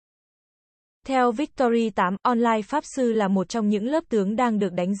Theo Victory 8 Online, Pháp Sư là một trong những lớp tướng đang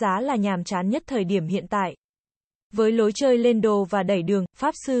được đánh giá là nhàm chán nhất thời điểm hiện tại. Với lối chơi lên đồ và đẩy đường,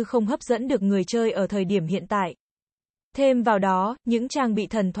 Pháp Sư không hấp dẫn được người chơi ở thời điểm hiện tại. Thêm vào đó, những trang bị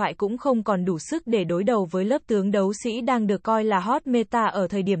thần thoại cũng không còn đủ sức để đối đầu với lớp tướng đấu sĩ đang được coi là hot meta ở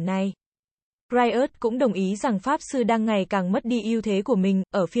thời điểm này. Riot cũng đồng ý rằng Pháp Sư đang ngày càng mất đi ưu thế của mình,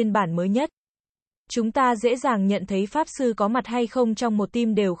 ở phiên bản mới nhất. Chúng ta dễ dàng nhận thấy Pháp Sư có mặt hay không trong một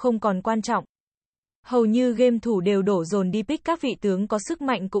team đều không còn quan trọng. Hầu như game thủ đều đổ dồn đi pick các vị tướng có sức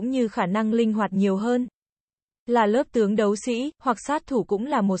mạnh cũng như khả năng linh hoạt nhiều hơn. Là lớp tướng đấu sĩ, hoặc sát thủ cũng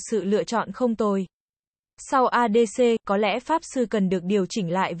là một sự lựa chọn không tồi. Sau ADC, có lẽ Pháp Sư cần được điều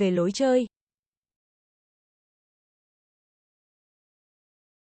chỉnh lại về lối chơi.